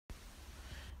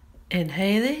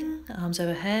Inhaling, arms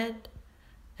overhead.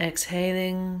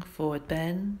 Exhaling, forward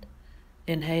bend.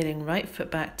 Inhaling, right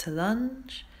foot back to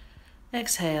lunge.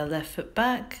 Exhale, left foot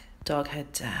back, dog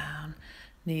head down.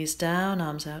 Knees down,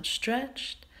 arms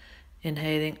outstretched.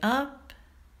 Inhaling up,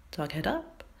 dog head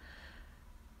up.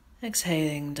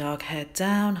 Exhaling, dog head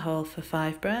down, hold for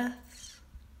 5 breaths.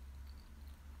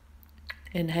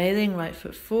 Inhaling, right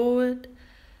foot forward.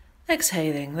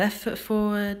 Exhaling, left foot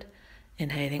forward.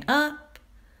 Inhaling up.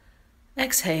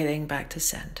 Exhaling, back to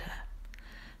center.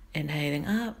 Inhaling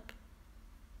up.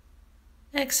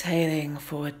 Exhaling,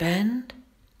 forward bend.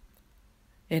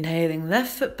 Inhaling,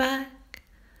 left foot back.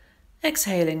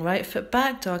 Exhaling, right foot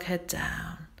back, dog head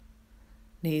down.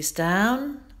 Knees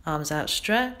down, arms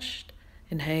outstretched.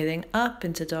 Inhaling up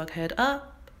into dog head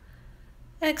up.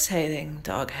 Exhaling,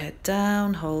 dog head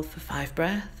down, hold for 5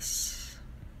 breaths.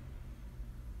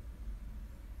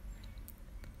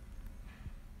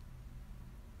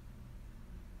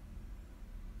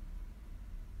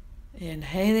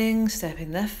 Inhaling,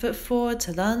 stepping left foot forward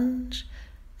to lunge.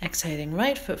 Exhaling,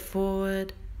 right foot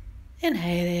forward.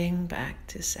 Inhaling, back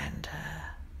to center.